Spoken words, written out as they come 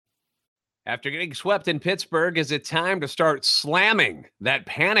After getting swept in Pittsburgh, is it time to start slamming that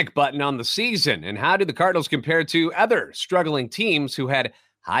panic button on the season? And how do the Cardinals compare to other struggling teams who had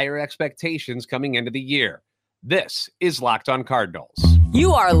higher expectations coming into the year? This is Locked On Cardinals.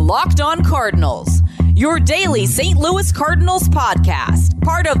 You are Locked On Cardinals, your daily St. Louis Cardinals podcast,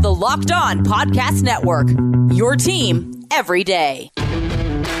 part of the Locked On Podcast Network, your team every day.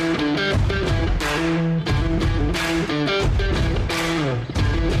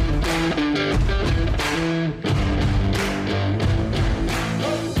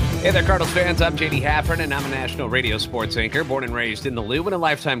 Hey there, Cardinals fans. I'm JD Haffern, and I'm a national radio sports anchor, born and raised in the Lou, and a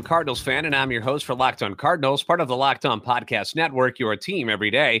lifetime Cardinals fan, and I'm your host for Locked On Cardinals, part of the Locked On Podcast Network, your team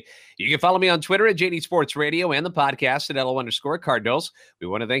every day. You can follow me on Twitter at JD Sports Radio and the podcast at LO_Cardinals. We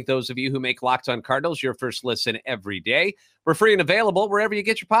want to thank those of you who make Locked On Cardinals your first listen every day. We're free and available wherever you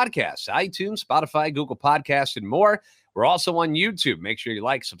get your podcasts, iTunes, Spotify, Google Podcasts, and more. We're also on YouTube. Make sure you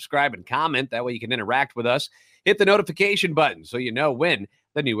like, subscribe, and comment. That way you can interact with us. Hit the notification button so you know when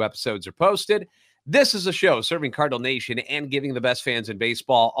the new episodes are posted. This is a show serving Cardinal Nation and giving the best fans in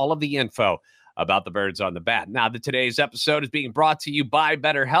baseball all of the info about the birds on the bat. Now, today's episode is being brought to you by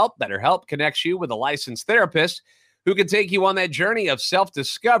BetterHelp. BetterHelp connects you with a licensed therapist who can take you on that journey of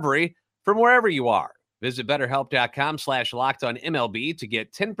self-discovery from wherever you are. Visit BetterHelp.com/LockedOnMLB to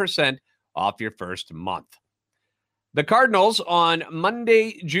get 10% off your first month. The Cardinals on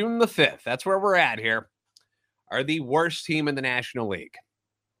Monday, June the 5th, that's where we're at here, are the worst team in the National League.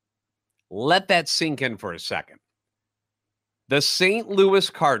 Let that sink in for a second. The St. Louis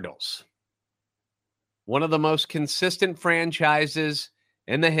Cardinals, one of the most consistent franchises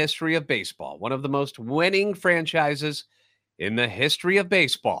in the history of baseball, one of the most winning franchises in the history of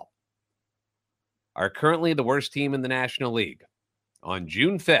baseball, are currently the worst team in the National League. On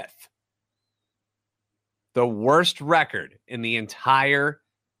June 5th, the worst record in the entire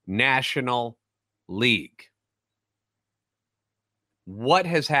National League. What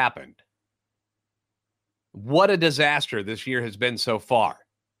has happened? What a disaster this year has been so far.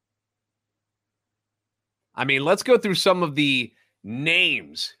 I mean, let's go through some of the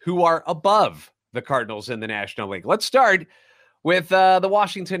names who are above the Cardinals in the National League. Let's start with the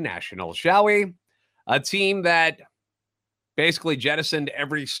Washington Nationals, shall we? A team that basically jettisoned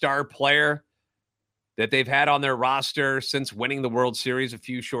every star player that they've had on their roster since winning the World Series a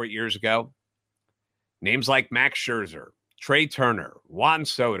few short years ago. Names like Max Scherzer, Trey Turner, Juan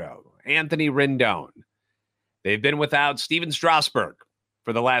Soto, Anthony Rendon. They've been without Steven Strasburg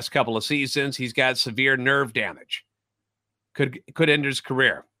for the last couple of seasons. He's got severe nerve damage. Could end his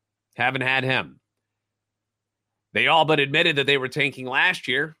career. Haven't had him. They all but admitted that they were tanking last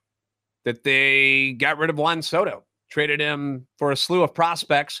year, that they got rid of Juan Soto, traded him for a slew of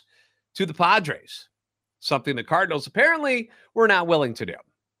prospects to the Padres, something the Cardinals apparently were not willing to do.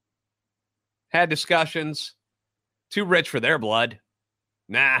 Had discussions. Too rich for their blood.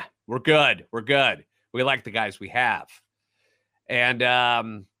 Nah, we're good. We're good. We like the guys we have. And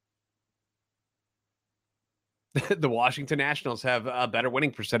the Washington Nationals have a better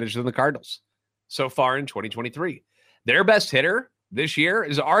winning percentage than the Cardinals so far in 2023. Their best hitter this year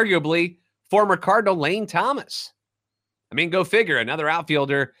is arguably former Cardinal Lane Thomas. I mean, go figure, another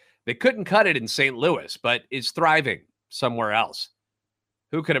outfielder that couldn't cut it in St. Louis, but is thriving somewhere else.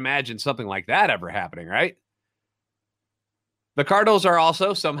 Who could imagine something like that ever happening, right? The Cardinals are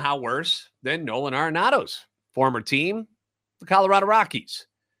also somehow worse than Nolan Arenado's former team, the Colorado Rockies,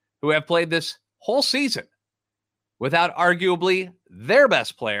 who have played this whole season without arguably their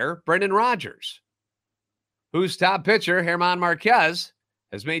best player, Brendan Rodgers, whose top pitcher, German Marquez,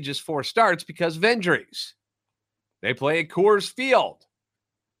 has made just 4 starts because of injuries. They play at Coors Field.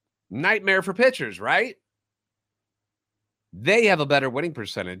 Nightmare for pitchers, right? They have a better winning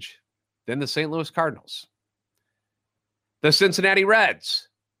percentage than the St. Louis Cardinals. The Cincinnati Reds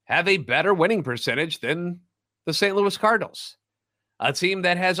have a better winning percentage than the St. Louis Cardinals, a team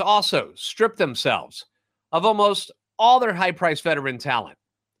that has also stripped themselves of almost all their high-priced veteran talent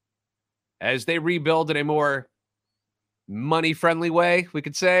as they rebuild in a more money-friendly way, we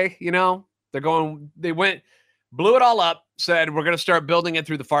could say. You know, blew it all up, said, we're going to start building it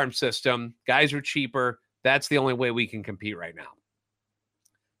through the farm system. Guys are cheaper. That's the only way we can compete right now.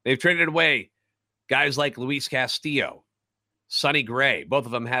 They've traded away guys like Luis Castillo, Sonny Gray, both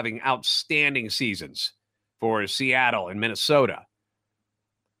of them having outstanding seasons for Seattle and Minnesota.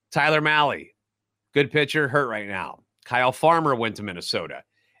 Tyler Mahle, good pitcher, hurt right now. Kyle Farmer went to Minnesota.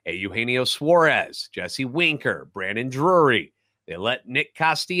 Eugenio Suarez, Jesse Winker, Brandon Drury. They let Nick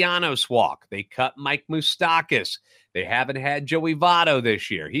Castellanos walk. They cut Mike Moustakas. They haven't had Joey Votto this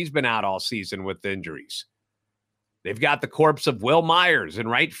year. He's been out all season with injuries. They've got the corpse of Will Myers in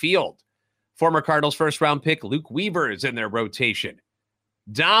right field, Former Cardinals first-round pick Luke Weaver is in their rotation.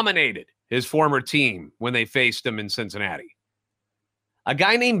 Dominated his former team when they faced him in Cincinnati. A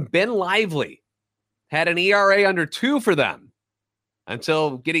guy named Ben Lively had an ERA under 2 for them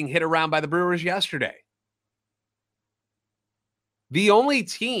until getting hit around by the Brewers yesterday. The only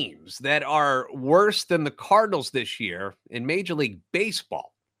teams that are worse than the Cardinals this year in Major League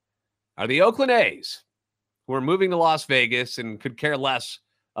Baseball are the Oakland A's, who are moving to Las Vegas and could care less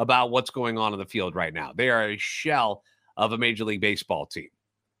about what's going on in the field right now. They are a shell of a Major League Baseball team.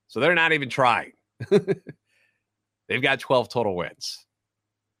 So they're not even trying. They've got 12 total wins.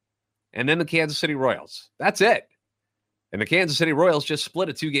 And then the Kansas City Royals. That's it. And the Kansas City Royals just split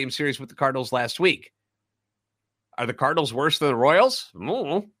a 2-game series with the Cardinals last week. Are the Cardinals worse than the Royals?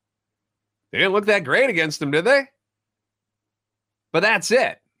 They didn't look that great against them, did they? But that's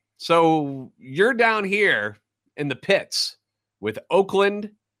it. So you're down here in the pits with Oakland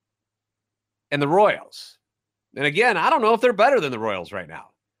and the Royals. And again, I don't know if they're better than the Royals right now.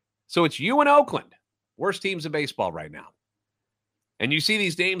 So it's you and Oakland, worst teams in baseball right now. And you see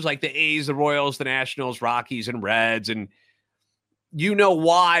these names like the A's, the Royals, the Nationals, Rockies, and Reds, and you know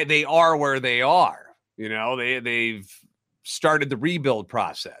why they are where they are. You know, they've started the rebuild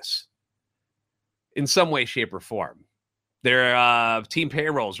process in some way, shape, or form. Their team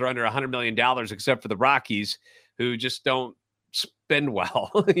payrolls are under $100 million, except for the Rockies, who just don't spend well.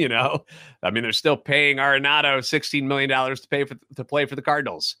 You know, I mean, they're still paying Arenado $16 million to play for the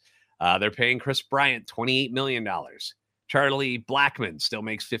Cardinals. They're paying Chris Bryant $28 million. Charlie Blackmon still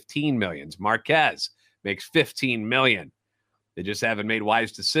makes $15 million. Marquez makes $15 million. They just haven't made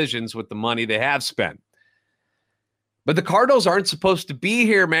wise decisions with the money they have spent. But the Cardinals aren't supposed to be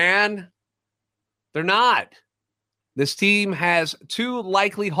here, man. They're not. This team has 2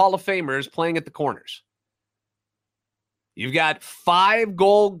 likely Hall of Famers playing at the corners. You've got 5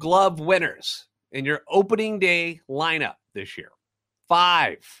 Gold Glove winners in your opening day lineup this year.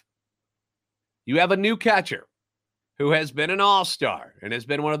 5. You have a new catcher who has been an all-star and has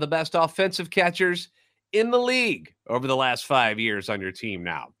been one of the best offensive catchers in the league over the last 5 years on your team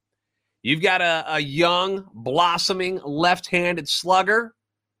now. You've got a young, blossoming, left-handed slugger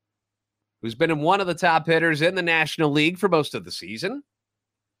who's been one of the top hitters in the National League for most of the season.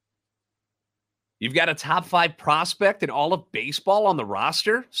 You've got a top 5 prospect in all of baseball on the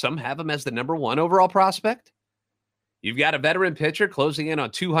roster. Some have him as the number 1 overall prospect. You've got a veteran pitcher closing in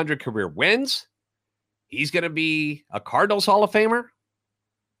on 200 career wins. He's going to be a Cardinals Hall of Famer.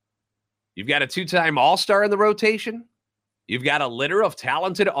 You've got a 2-time All-Star in the rotation. You've got a litter of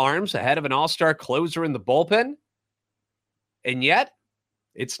talented arms ahead of an all-star closer in the bullpen. And yet,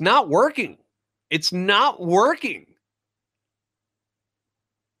 it's not working. It's not working.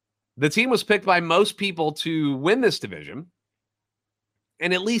 The team was picked by most people to win this division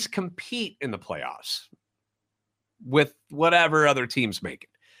and at least compete in the playoffs with whatever other teams make it.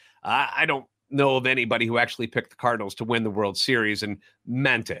 I don't know of anybody who actually picked the Cardinals to win the World Series and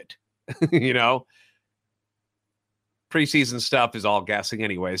meant it. You know, preseason stuff is all guessing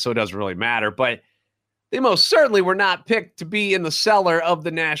anyway, so it doesn't really matter. But they most certainly were not picked to be in the cellar of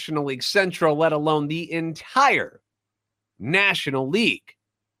the National League Central, let alone the entire National League.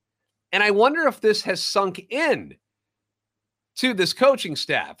 And I wonder if this has sunk in to this coaching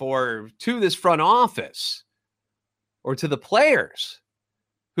staff or to this front office or to the players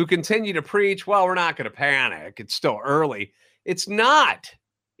who continue to preach, well, we're not going to panic. It's still early. It's not.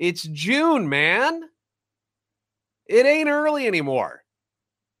 It's June, man. It ain't early anymore.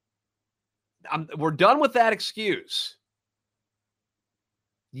 We're done with that excuse.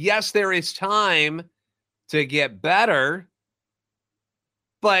 Yes, there is time to get better,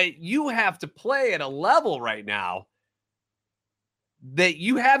 but you have to play at a level right now that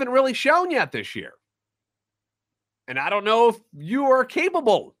you haven't really shown yet this year. And I don't know if you are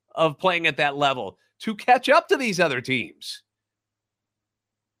capable of playing at that level to catch up to these other teams.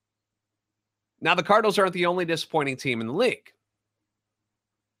 Now, the Cardinals aren't the only disappointing team in the league.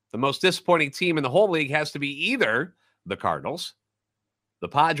 The most disappointing team in the whole league has to be either the Cardinals, the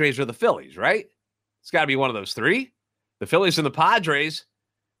Padres, or the Phillies, right? It's got to be one of those 3. The Phillies and the Padres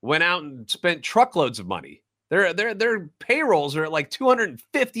went out and spent truckloads of money. Their payrolls are at like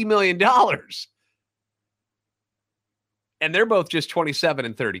 $250 million. And they're both just 27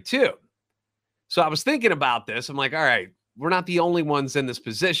 and 32. So I was thinking about this. I'm like, all right, we're not the only ones in this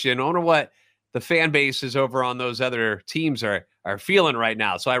position. I wonder what the fan bases over on those other teams are feeling right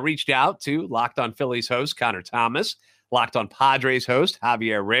now. So I reached out to Locked On Phillies host Connor Thomas, Locked On Padres host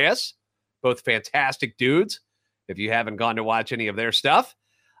Javier Reyes, both fantastic dudes. If you haven't gone to watch any of their stuff.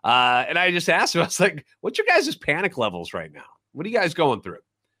 And I just asked him, I was like, what's your guys' panic levels right now? What are you guys going through?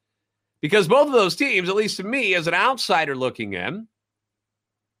 Because both of those teams, at least to me as an outsider looking in,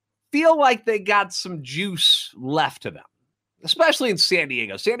 feel like they got some juice left to them, especially in San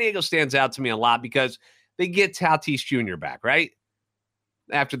Diego. San Diego stands out to me a lot because they get Tatis Jr. back, right?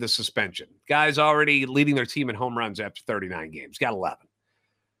 After the suspension. Guy's already leading their team in home runs after 39 games. Got 11.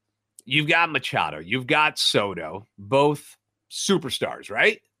 You've got Machado. You've got Soto. Both superstars,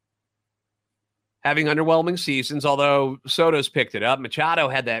 right? Having underwhelming seasons, although Soto's picked it up. Machado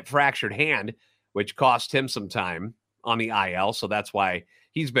had that fractured hand, which cost him some time on the IL, so that's why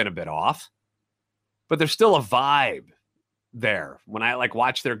he's been a bit off. But there's still a vibe there. When I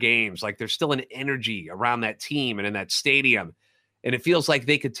watch their games, there's still an energy around that team and in that stadium. And it feels like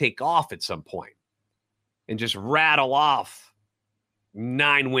they could take off at some point and just rattle off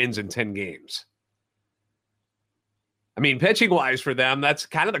 9 wins in 10 games. I mean, pitching-wise for them, that's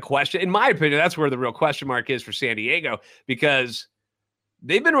kind of the question. In my opinion, that's where the real question mark is for San Diego, because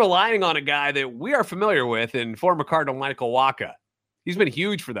they've been relying on a guy that we are familiar with in former Cardinal Michael Wacha. He's been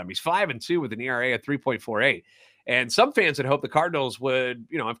huge for them. He's 5-2 with an ERA of 3.48. And some fans had hoped the Cardinals would,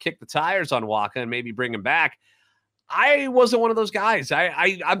 have kicked the tires on Wacha and maybe bring him back. I wasn't one of those guys.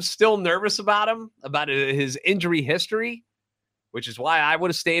 I'm still nervous about him, about his injury history, which is why I would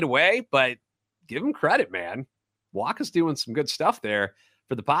have stayed away. But give him credit, man. Wacha's doing some good stuff there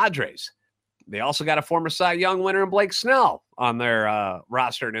for the Padres. They also got a former Cy Young winner in Blake Snell on their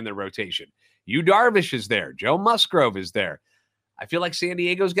roster and in their rotation. Yu Darvish is there. Joe Musgrove is there. I feel like San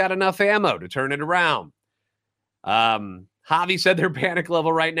Diego's got enough ammo to turn it around. Javi said their panic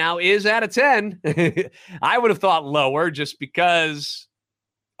level right now is at a 10. I would have thought lower just because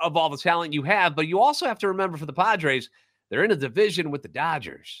of all the talent you have. But you also have to remember for the Padres, they're in a division with the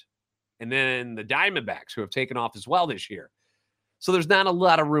Dodgers and then the Diamondbacks, who have taken off as well this year. So there's not a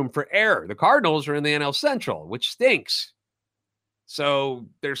lot of room for error. The Cardinals are in the NL Central, which stinks. So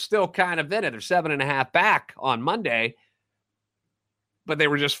they're still kind of in it. They're 7.5 back on Monday, but they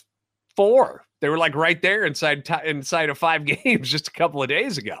were just 4. They were right there inside of 5 games just a couple of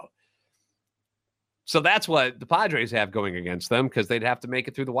days ago. So that's what the Padres have going against them, because they'd have to make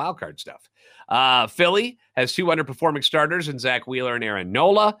it through the wild card stuff. Philly has 2 underperforming starters in Zach Wheeler and Aaron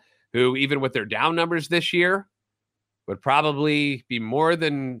Nola, who even with their down numbers this year would probably be more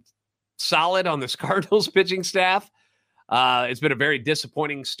than solid on this Cardinals pitching staff. It's been a very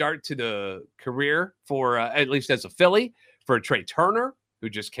disappointing start to the career for, at least as a Philly, for Trey Turner, who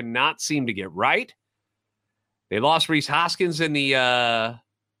just cannot seem to get right. They lost Rhys Hoskins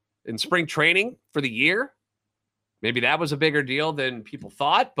in spring training for the year. Maybe that was a bigger deal than people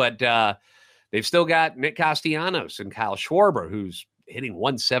thought, but they've still got Nick Castellanos and Kyle Schwarber, who's hitting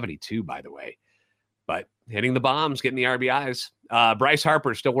 172, by the way, but hitting the bombs, getting the RBIs. Bryce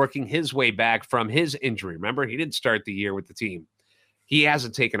Harper still working his way back from his injury. Remember, he didn't start the year with the team. He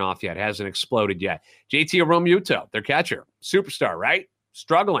hasn't taken off yet, hasn't exploded yet. JT Realmuto, their catcher, superstar, right?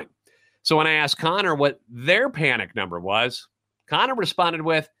 Struggling. So when I asked Connor what their panic number was, Connor responded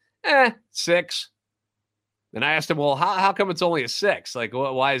with, 6. And I asked him, well, how come it's only a 6?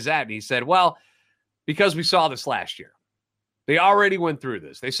 Why is that? And he said, well, because we saw this last year. They already went through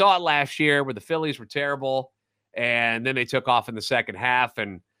this. They saw it last year where the Phillies were terrible, and then they took off in the second half,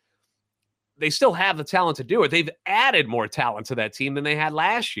 and they still have the talent to do it. They've added more talent to that team than they had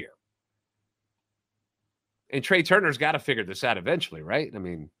last year. And Trey Turner's got to figure this out eventually, right? I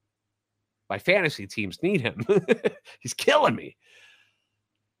mean, my fantasy teams need him. He's killing me.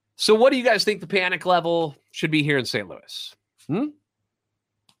 So what do you guys think the panic level should be here in St. Louis?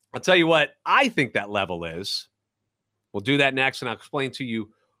 I'll tell you what I think that level is. We'll do that next, and I'll explain to you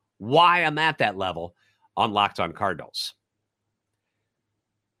why I'm at that level on Locked On Cardinals.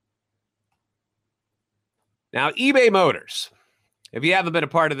 Now, eBay Motors. If you haven't been a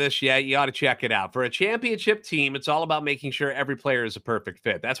part of this yet, you ought to check it out. For a championship team, it's all about making sure every player is a perfect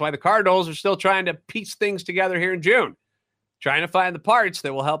fit. That's why the Cardinals are still trying to piece things together here in June, trying to find the parts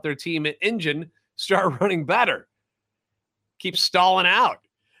that will help their team and engine start running better. Keep stalling out.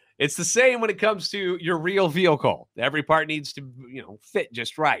 It's the same when it comes to your real vehicle. Every part needs to, fit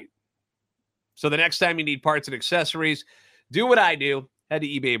just right. So the next time you need parts and accessories, do what I do. Head to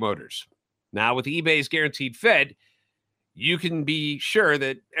eBay Motors. Now, with eBay's Guaranteed Fit, you can be sure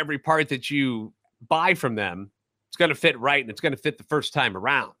that every part that you buy from them, it's going to fit right, and it's going to fit the first time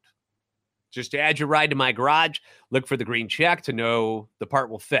around. Just add your ride to my garage, look for the green check to know the part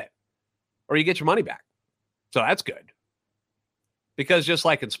will fit, or you get your money back. So that's good. Because just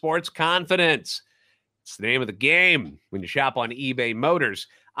like in sports, confidence, it's the name of the game when you shop on eBay Motors.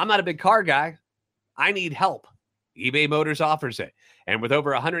 I'm not a big car guy. I need help. eBay Motors offers it. And with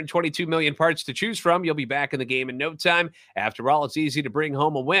over 122 million parts to choose from, you'll be back in the game in no time. After all, it's easy to bring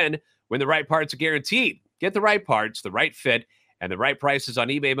home a win when the right parts are guaranteed. Get the right parts, the right fit, and the right prices on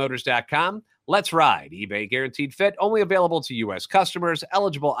ebaymotors.com. Let's ride. eBay Guaranteed Fit, only available to U.S. customers.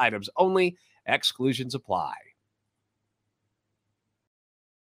 Eligible items only. Exclusions apply.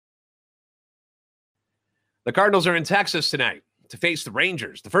 The Cardinals are in Texas tonight to face the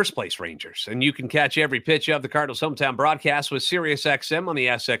Rangers, the first-place Rangers. And you can catch every pitch of the Cardinals' hometown broadcast with SiriusXM on the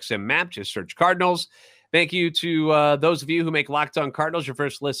SXM map. Just search Cardinals. Thank you to those of you who make Locked On Cardinals your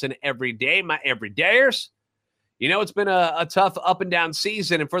first listen every day, my everydayers. You know, it's been a tough up-and-down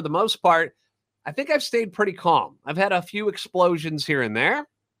season, and for the most part, I think I've stayed pretty calm. I've had a few explosions here and there,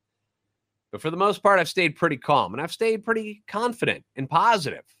 but for the most part, I've stayed pretty calm, and I've stayed pretty confident and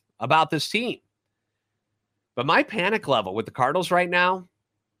positive about this team. But my panic level with the Cardinals right now,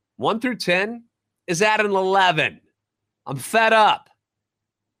 1 through 10, is at an 11. I'm fed up.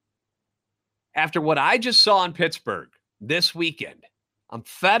 After what I just saw in Pittsburgh this weekend, I'm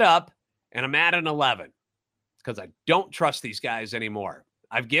fed up and I'm at an 11 because I don't trust these guys anymore.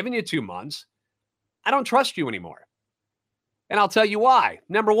 I've given you 2 months. I don't trust you anymore. And I'll tell you why.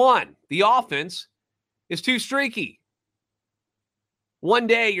 Number one, the offense is too streaky. One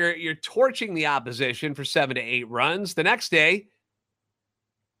day you're torching the opposition for 7 to 8 runs. The next day,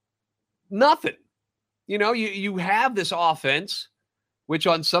 nothing. You know, you have this offense, which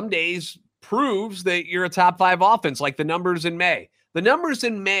on some days proves that you're a top 5 offense, like the numbers in May. The numbers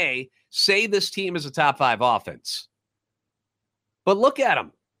in May say this team is a top 5 offense. But look at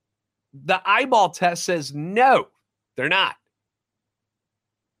them. The eyeball test says no, they're not.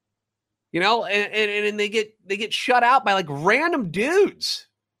 You know, and they get shut out by like random dudes.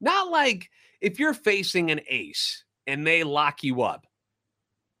 Not like if you're facing an ace and they lock you up,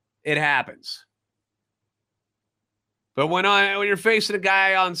 it happens. But when you're facing a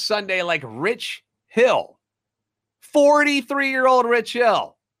guy on Sunday like Rich Hill, 43-year-old Rich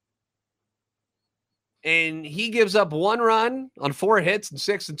Hill, and he gives up 1 run on 4 hits in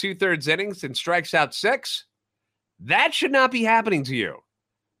 6 2/3 innings and strikes out 6, that should not be happening to you.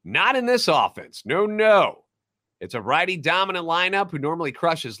 Not in this offense. No. It's a righty-dominant lineup who normally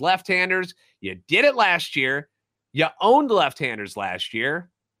crushes left-handers. You did it last year. You owned left-handers last year.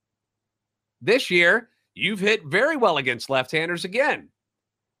 This year, you've hit very well against left-handers again.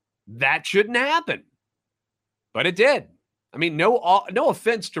 That shouldn't happen. But it did. I mean, no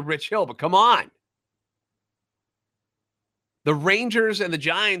offense to Rich Hill, but come on. The Rangers and the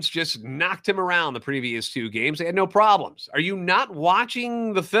Giants just knocked him around the previous 2 games. They had no problems. Are you not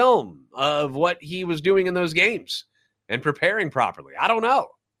watching the film of what he was doing in those games and preparing properly? I don't know.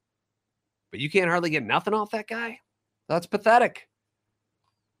 But you can't hardly get nothing off that guy? That's pathetic.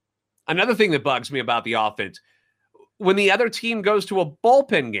 Another thing that bugs me about the offense, when the other team goes to a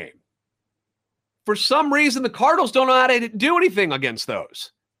bullpen game, for some reason, the Cardinals don't know how to do anything against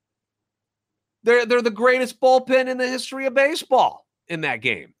those. They're the greatest bullpen in the history of baseball in that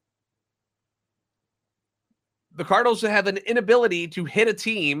game. The Cardinals have an inability to hit a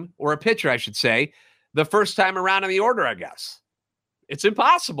team, or a pitcher, I should say, the first time around in the order, I guess. It's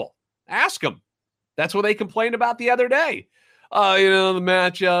impossible. Ask them. That's what they complained about the other day. The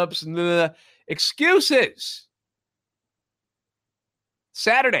matchups and the excuses.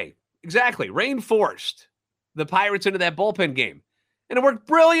 Saturday, exactly. Rain forced the Pirates into that bullpen game, and it worked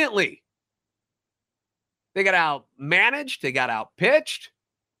brilliantly. They got out-managed. They got out-pitched.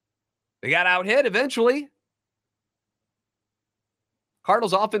 They got out-hit eventually.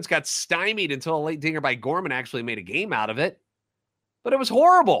 Cardinals offense got stymied until a late dinger by Gorman actually made a game out of it. But it was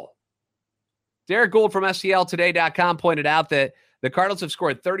horrible. Derek Gould from STLtoday.com pointed out that the Cardinals have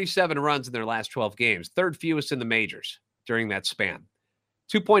scored 37 runs in their last 12 games, 3rd fewest in the majors during that span.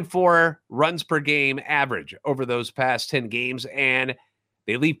 2.4 runs per game average over those past 10 games, and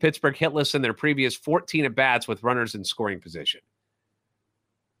they leave Pittsburgh hitless in their previous 14 at-bats with runners in scoring position.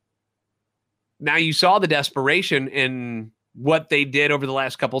 Now, you saw the desperation in what they did over the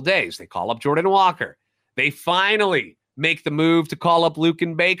last couple of days. They call up Jordan Walker. They finally make the move to call up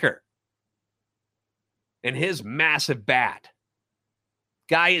Luken Baker. And his massive bat.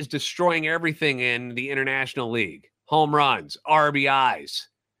 Guy is destroying everything in the International League. Home runs, RBIs.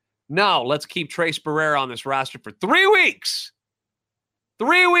 No, let's keep Trace Barrera on this roster for 3 weeks.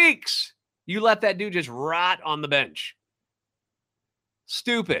 3 weeks. You let that dude just rot on the bench.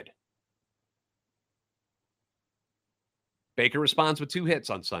 Stupid. Baker responds with 2 hits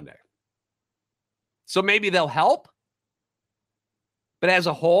on Sunday. So maybe they'll help. But as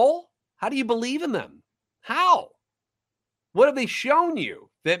a whole, how do you believe in them? How? What have they shown you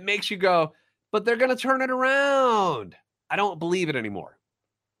that makes you go, but they're going to turn it around. I don't believe it anymore.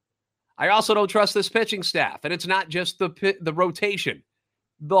 I also don't trust this pitching staff, and it's not just the rotation.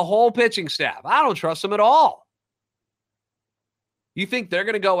 The whole pitching staff. I don't trust them at all. You think they're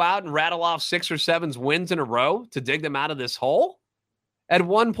going to go out and rattle off 6 or 7 wins in a row to dig them out of this hole? At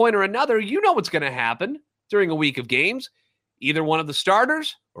one point or another, you know what's going to happen during a week of games. Either one of the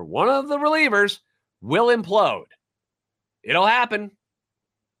starters or one of the relievers will implode. It'll happen.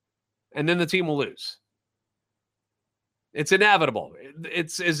 And then the team will lose. It's inevitable.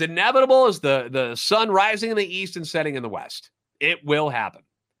 It's as inevitable as the sun rising in the east and setting in the west. It will happen.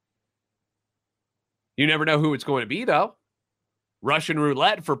 You never know who it's going to be, though. Russian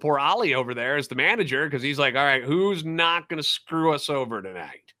roulette for poor Ollie over there as the manager, because he's like, all right, who's not going to screw us over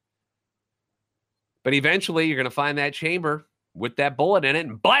tonight? But eventually you're going to find that chamber with that bullet in it,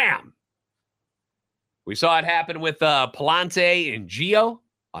 and blam! We saw it happen with Palante and Gio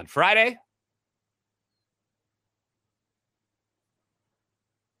on Friday.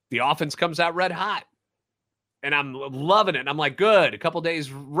 The offense comes out red hot. And I'm loving it. I'm like, good. A couple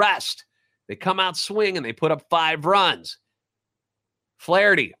days rest. They come out swing and they put up 5 runs.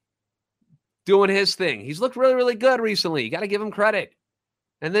 Flaherty doing his thing. He's looked really, really good recently. You got to give him credit.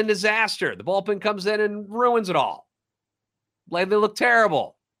 And then disaster. The bullpen comes in and ruins it all. Like they look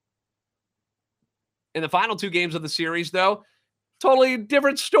terrible. In the final 2 games of the series, though, totally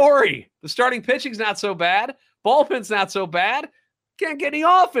different story. The starting pitching's not so bad. Bullpen's not so bad. Can't get any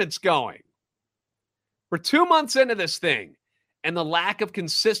offense going. We're 2 months into this thing, and the lack of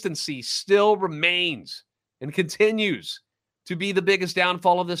consistency still remains and continues to be the biggest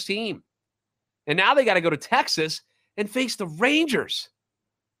downfall of this team. And now they got to go to Texas and face the Rangers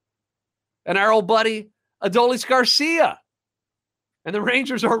and our old buddy Adolis Garcia. And the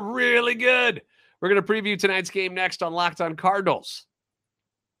Rangers are really good. We're going to preview tonight's game next on Locked On Cardinals.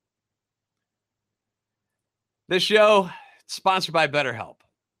 This show is sponsored by BetterHelp.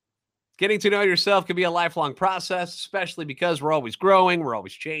 Getting to know yourself can be a lifelong process, especially because we're always growing, we're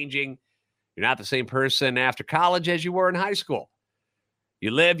always changing. You're not the same person after college as you were in high school.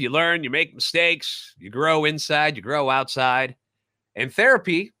 You live, you learn, you make mistakes, you grow inside, you grow outside. And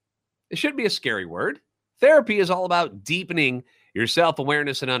therapy, it shouldn't be a scary word. Therapy is all about deepening your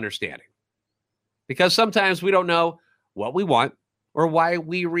self-awareness and understanding. Because sometimes we don't know what we want or why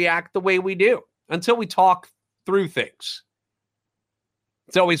we react the way we do until we talk through things.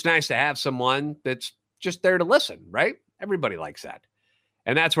 It's always nice to have someone that's just there to listen, right? Everybody likes that.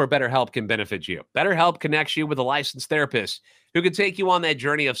 And that's where BetterHelp can benefit you. BetterHelp connects you with a licensed therapist who can take you on that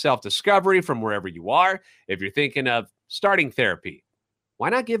journey of self-discovery from wherever you are. If you're thinking of starting therapy, why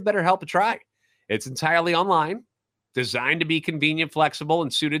not give BetterHelp a try? It's entirely online, designed to be convenient, flexible,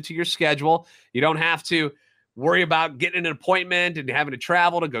 and suited to your schedule. You don't have to worry about getting an appointment and having to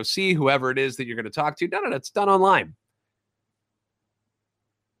travel to go see whoever it is that you're going to talk to. No, it's done online.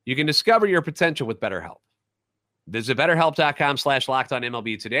 You can discover your potential with BetterHelp. Visit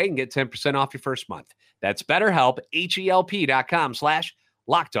BetterHelp.com/LockedOnMLB today and get 10% off your first month. That's BetterHelp,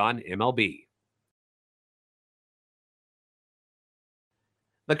 HELP.com/LockedOnMLB.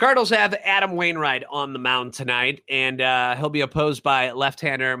 The Cardinals have Adam Wainwright on the mound tonight, and he'll be opposed by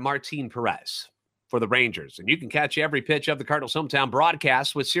left-hander Martin Perez for the Rangers. And you can catch every pitch of the Cardinals' hometown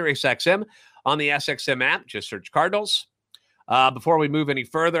broadcast with SiriusXM on the SXM app. Just search Cardinals. Before we move any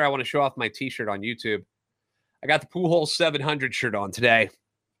further, I want to show off my T-shirt on YouTube. I got the Pujols 700 shirt on today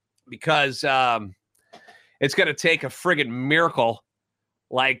because it's going to take a friggin' miracle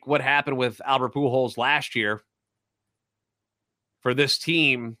like what happened with Albert Pujols last year for this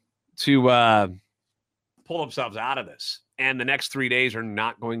team to pull themselves out of this. And the next 3 days are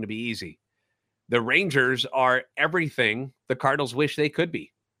not going to be easy. The Rangers are everything the Cardinals wish they could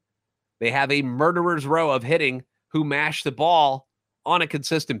be. They have a murderer's row of hitting who mash the ball on a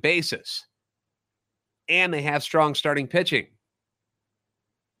consistent basis. And they have strong starting pitching.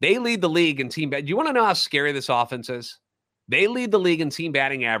 They lead the league in team batting. Do you want to know how scary this offense is? They lead the league in team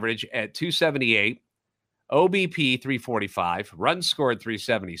batting average at 278, OBP 345, runs scored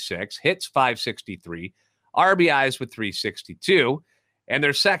 376, hits 563, RBIs with 362, and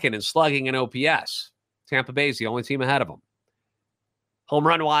they're second in slugging and OPS. Tampa Bay's the only team ahead of them. Home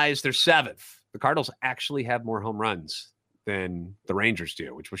run-wise, they're 7th. The Cardinals actually have more home runs than the Rangers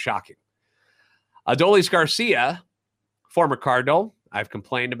do, which was shocking. Adolis Garcia, former Cardinal. I've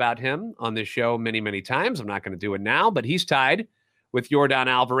complained about him on this show many, many times. I'm not going to do it now, but he's tied with Yordan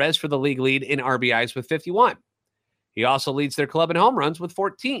Alvarez for the league lead in RBIs with 51. He also leads their club in home runs with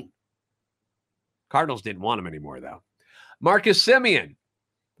 14. Cardinals didn't want him anymore, though. Marcus Semien.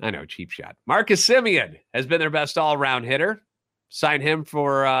 I know, cheap shot. Marcus Semien has been their best all-around hitter. Signed him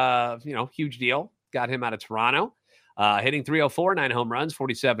for, huge deal. Got him out of Toronto. Hitting .304, 9 home runs,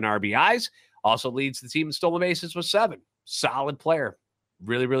 47 RBIs. Also leads the team in stolen bases with 7. Solid player.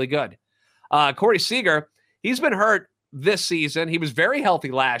 Really, really good. Corey Seager, he's been hurt this season. He was very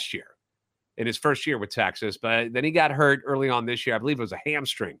healthy last year in his first year with Texas, but then he got hurt early on this year. I believe it was a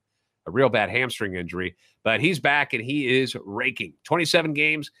hamstring, a real bad hamstring injury. But he's back, and he is raking. 27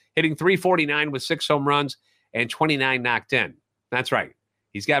 games, hitting .349 with 6 home runs and 29 knocked in. That's right.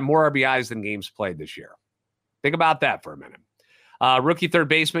 He's got more RBIs than games played this year. Think about that for a minute. Rookie third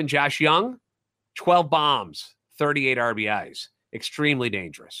baseman Josh Young, 12 bombs, 38 RBIs. Extremely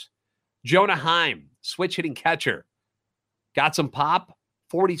dangerous. Jonah Heim, switch hitting catcher. Got some pop,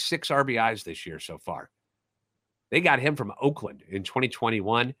 46 RBIs this year so far. They got him from Oakland in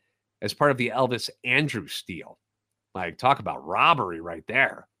 2021 as part of the Elvis Andrus deal. Like, talk about robbery right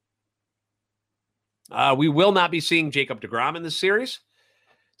there. We will not be seeing Jacob deGrom in this series.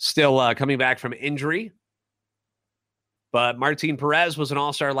 Still coming back from injury. But Martin Perez was an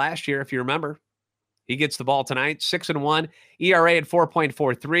all-star last year, if you remember. He gets the ball tonight, 6-1, ERA at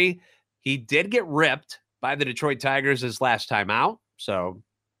 4.43. He did get ripped by the Detroit Tigers his last time out, so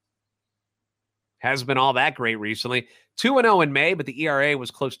hasn't been all that great recently. 2-0 in May, but the ERA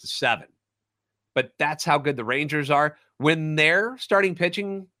was close to 7. But that's how good the Rangers are. When their starting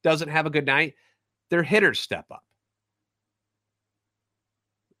pitching doesn't have a good night, their hitters step up.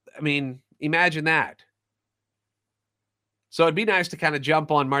 I mean, imagine that. So it'd be nice to kind of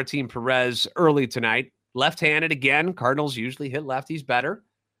jump on Martin Perez early tonight. Left-handed again. Cardinals usually hit lefties better.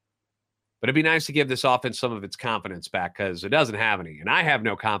 But it'd be nice to give this offense some of its confidence back because it doesn't have any. And I have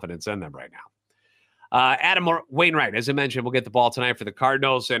no confidence in them right now. Adam Wainwright, as I mentioned, will get the ball tonight for the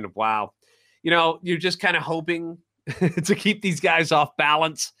Cardinals. And wow, you're just kind of hoping to keep these guys off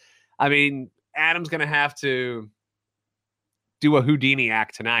balance. I mean, Adam's going to have to do a Houdini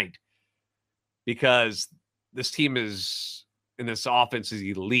act tonight because this team is, and this offense is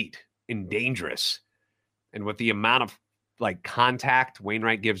elite and dangerous. And with the amount of contact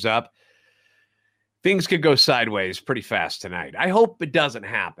Wainwright gives up, things could go sideways pretty fast tonight. I hope it doesn't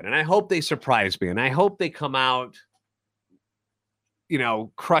happen. And I hope they surprise me. And I hope they come out,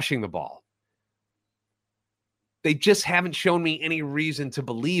 crushing the ball. They just haven't shown me any reason to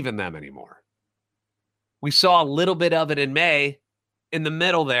believe in them anymore. We saw a little bit of it in May in the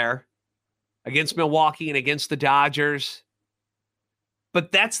middle there against Milwaukee and against the Dodgers.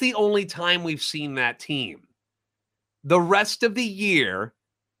 But that's the only time we've seen that team. The rest of the year,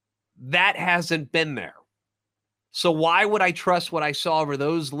 that hasn't been there. So why would I trust what I saw over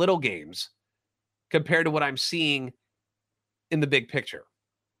those little games compared to what I'm seeing in the big picture?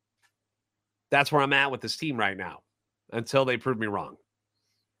 That's where I'm at with this team right now until they prove me wrong.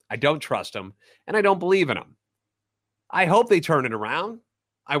 I don't trust them, and I don't believe in them. I hope they turn it around.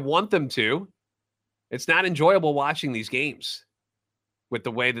 I want them to. It's not enjoyable watching these games with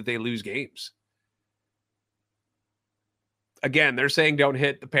the way that they lose games. Again, they're saying don't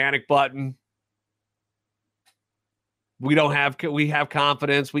hit the panic button. We have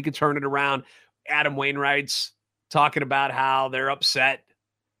confidence. We can turn it around. Adam Wainwright's talking about how they're upset,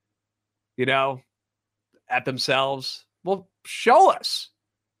 at themselves. Well, show us.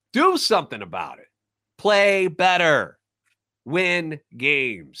 Do something about it. Play better. Win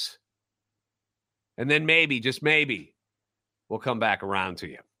games. And then maybe, just maybe, we'll come back around to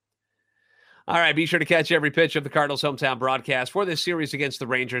you. All right, be sure to catch every pitch of the Cardinals' hometown broadcast for this series against the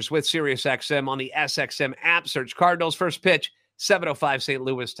Rangers with SiriusXM on the SXM app. Search Cardinals. First pitch, 7:05 St.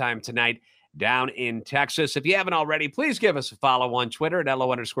 Louis time tonight down in Texas. If you haven't already, please give us a follow on Twitter at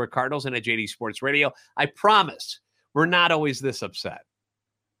 @LO_Cardinals and at JD Sports Radio. I promise we're not always this upset,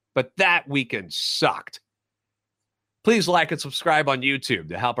 but that weekend sucked. Please like and subscribe on YouTube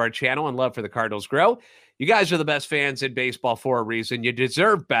to help our channel and love for the Cardinals grow. You guys are the best fans in baseball for a reason. You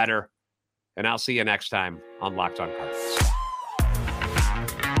deserve better. And I'll see you next time on Locked On Cardinals.